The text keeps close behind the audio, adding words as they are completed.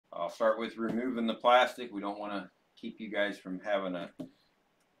start with removing the plastic. We don't want to keep you guys from having a,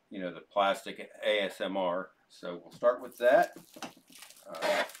 the plastic ASMR. So we'll start with that.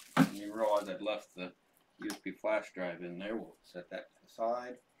 You realize I'd left the USB flash drive in there. We'll set that to the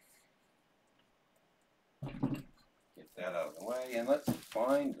side. Get that out of the way, and let's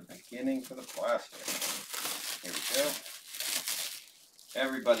find the beginning for the plastic. Here we go.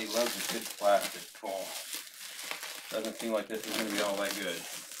 Everybody loves a good plastic tool. Doesn't seem like this is going to be all that good.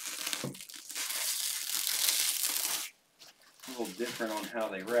 A little different on how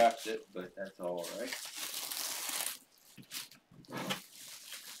they wrapped it, but that's all right.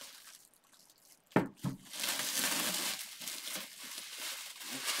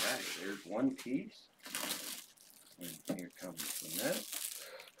 Okay, there's one piece. And here comes the net.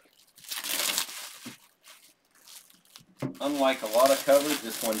 Unlike a lot of covers,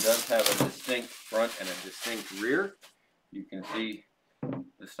 this one does have a distinct front and a distinct rear. You can see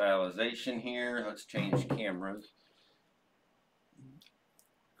the stylization here. Let's change cameras.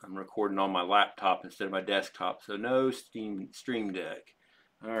 I'm recording on my laptop instead of my desktop, so no Stream Deck.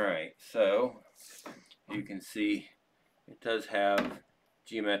 Alright, so you can see it does have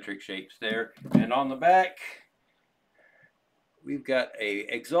geometric shapes there. And on the back, we've got a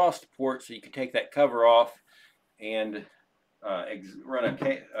exhaust port, so you can take that cover off and run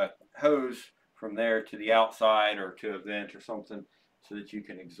a hose from there to the outside or to a vent or something, so that you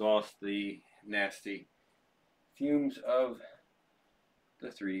can exhaust the nasty fumes of the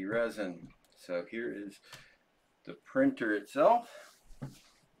 3D resin. So here is the printer itself.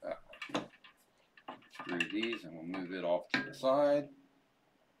 Screw these and we'll move it off to the side.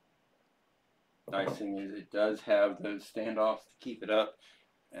 Nice thing is it does have those standoffs to keep it up.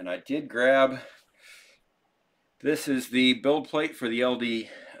 And I did grab, this is the build plate for the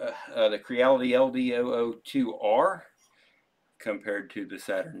the Creality LD002R compared to the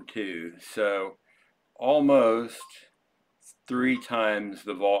Saturn II. So almost 3 times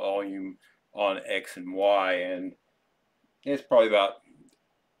the volume on X and Y, and it's probably about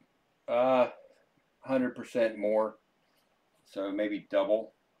 100% more, so maybe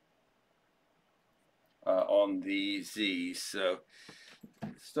double on the Z. So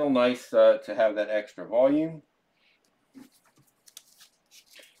it's still nice to have that extra volume.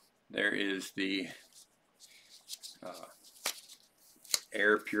 There is the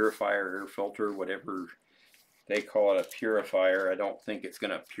air purifier, air filter, whatever they call it, a purifier. I don't think it's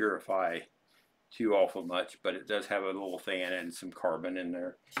going to purify too awful much, but it does have a little fan and some carbon in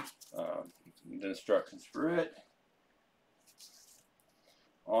there. The instructions for it.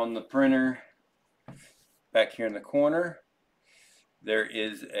 On the printer, back here in the corner, there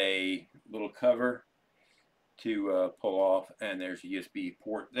is a little cover to pull off, and there's a USB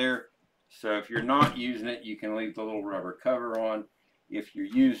port there. So if you're not using it, you can leave the little rubber cover on. If you're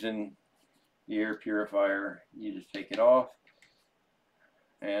using the air purifier, you just take it off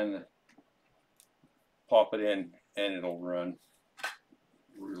and pop it in and it'll run.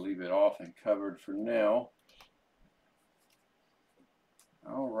 We'll leave it off and covered for now.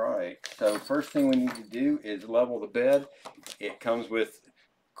 Alright, so first thing we need to do is level the bed. It comes with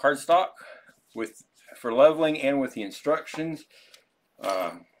cardstock for leveling and with the instructions.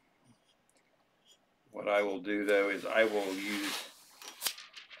 What I will do though is I will use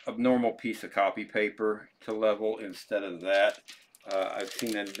a normal piece of copy paper to level instead of that. I've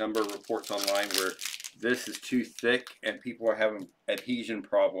seen a number of reports online where this is too thick and people are having adhesion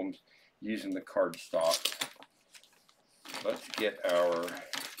problems using the cardstock. Let's get our,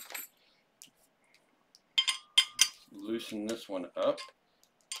 loosen this one up.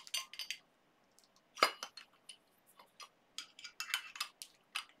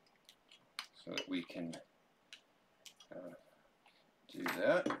 So that we can do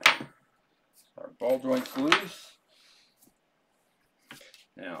that. Our ball joint's loose.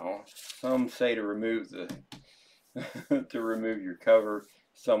 Now, some say to remove the to remove your cover.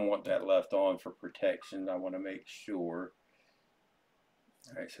 Some want that left on for protection. I want to make sure.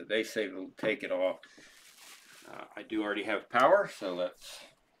 All right, so they say to take it off. I do already have power, so let's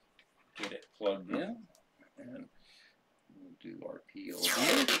get it plugged in, and we'll do our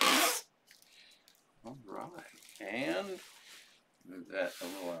PLD. All right, and move that a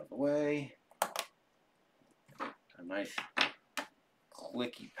little out of the way. A nice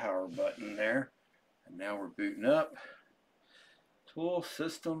clicky power button there. And now we're booting up. Tool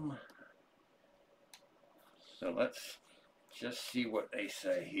system. So let's just see what they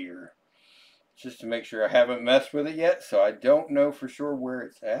say here. Just to make sure I haven't messed with it yet, so I don't know for sure where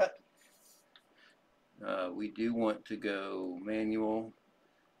it's at. We do want to go manual,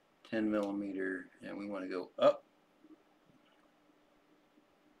 10 millimeter, and we want to go up.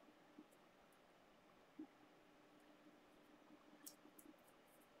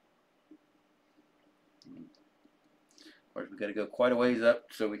 Of course, we've got to go quite a ways up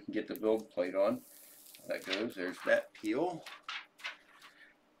so we can get the build plate on. That goes, there's that peel.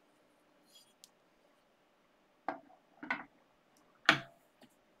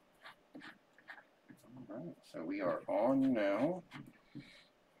 Alright, so we are on now.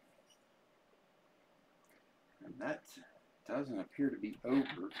 And that doesn't appear to be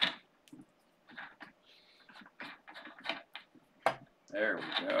over. There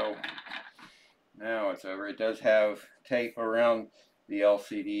we go. Now it's over. It does have tape around the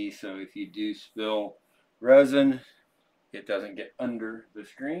LCD, so if you do spill resin, it doesn't get under the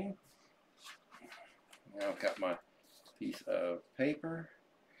screen. Now I've got my piece of paper,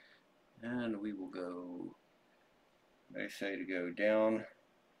 and we will go, they say to go down.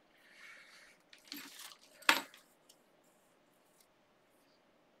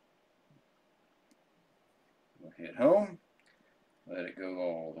 We'll hit home, let it go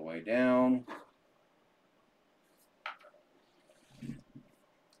all the way down.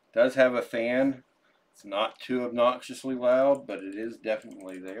 It does have a fan. It's not too obnoxiously loud, but it is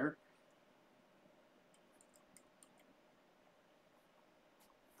definitely there.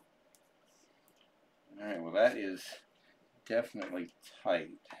 Alright, well that is definitely tight.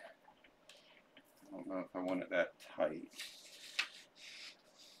 I don't know if I want it that tight.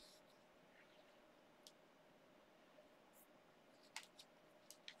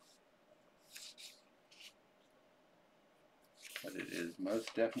 But it is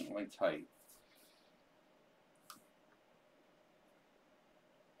most definitely tight.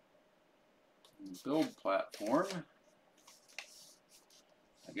 Build platform.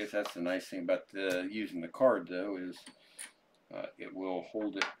 I guess that's the nice thing about using the card, though, is it will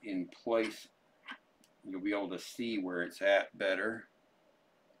hold it in place. You'll be able to see where it's at better.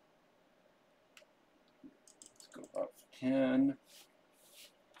 Let's go up 10.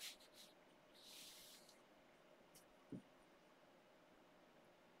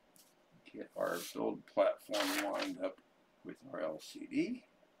 Get our build platform lined up with our LCD.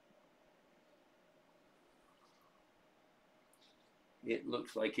 It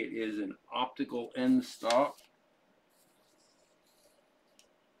looks like it is an optical end stop.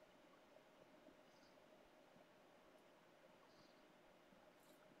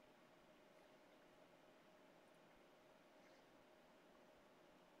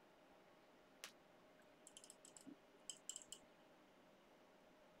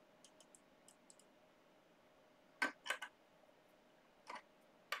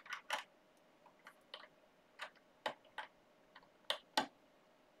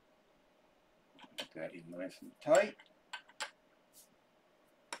 That is nice and tight.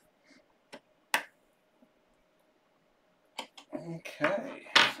 Okay,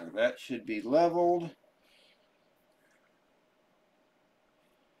 so that should be leveled.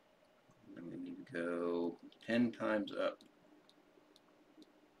 And we need to go 10 times up.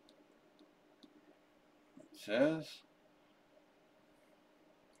 It says.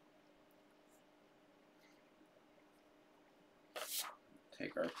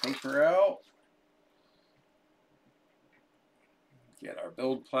 Take our paper out. Get our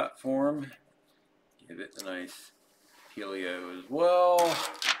build platform. Give it a nice helio as well.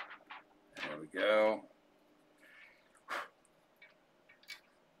 There we go.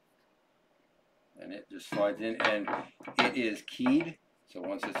 And it just slides in, and it is keyed. So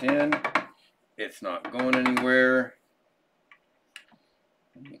once it's in, it's not going anywhere.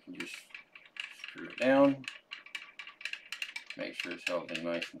 And you can just screw it down. Make sure it's held in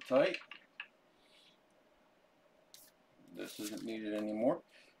nice and tight. This isn't needed anymore.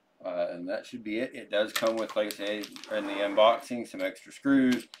 And that should be it. It does come with, like I say, in the unboxing, some extra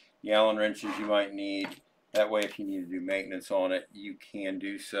screws, the Allen wrenches you might need. That way, if you need to do maintenance on it, you can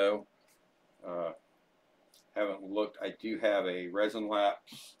do so. Haven't looked. I do have a resin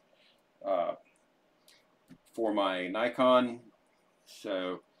lapse for my Nikon,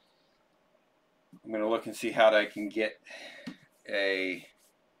 so I'm going to look and see how I can get a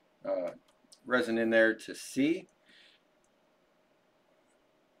resin in there to see.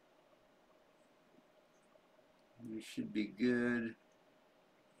 We should be good.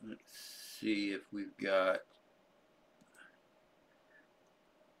 Let's see if we've got,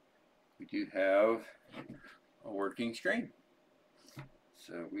 we do have a working screen.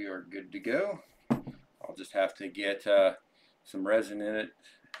 So we are good to go. I'll just have to get some resin in it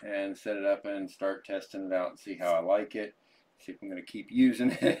and set it up and start testing it out and see how I like it. See if I'm going to keep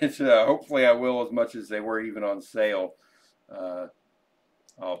using it. Hopefully I will, as much as they were even on sale. I'm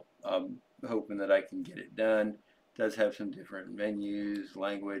hoping that I can get it done. It does have some different menus,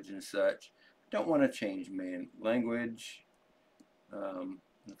 language and such. Don't want to change language.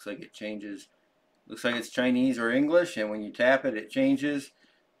 Looks like it changes Looks like it's Chinese or English, and when you tap it, it changes.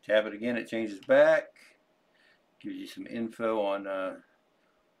 Tap it again, it changes back. Gives you some info on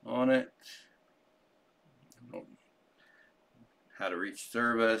it. How to reach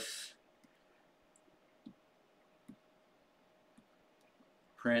service.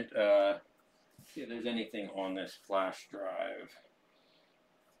 Print. See if there's anything on this flash drive.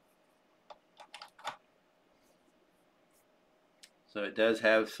 So it does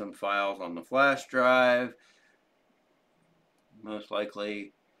have some files on the flash drive. Most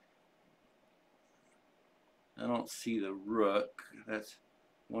likely, I don't see the rook. That's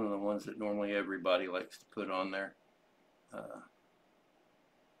one of the ones that normally everybody likes to put on there. I'll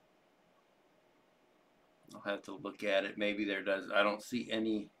have to look at it. Maybe there does. I don't see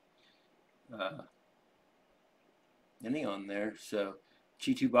any on there. So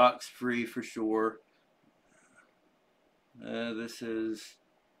G2 box free for sure. This is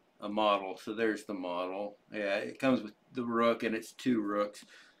a model, so there's the model. Yeah, it comes with the rook, and it's 2 rooks,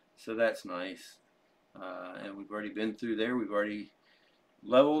 so that's nice. And we've already been through there. We've already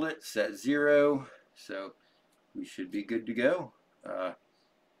leveled it, set 0, so we should be good to go.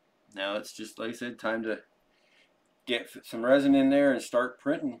 Now it's just, like I said, time to get some resin in there and start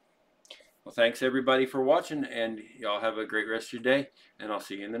printing. Well, thanks everybody for watching, and y'all have a great rest of your day, and I'll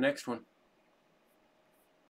see you in the next one.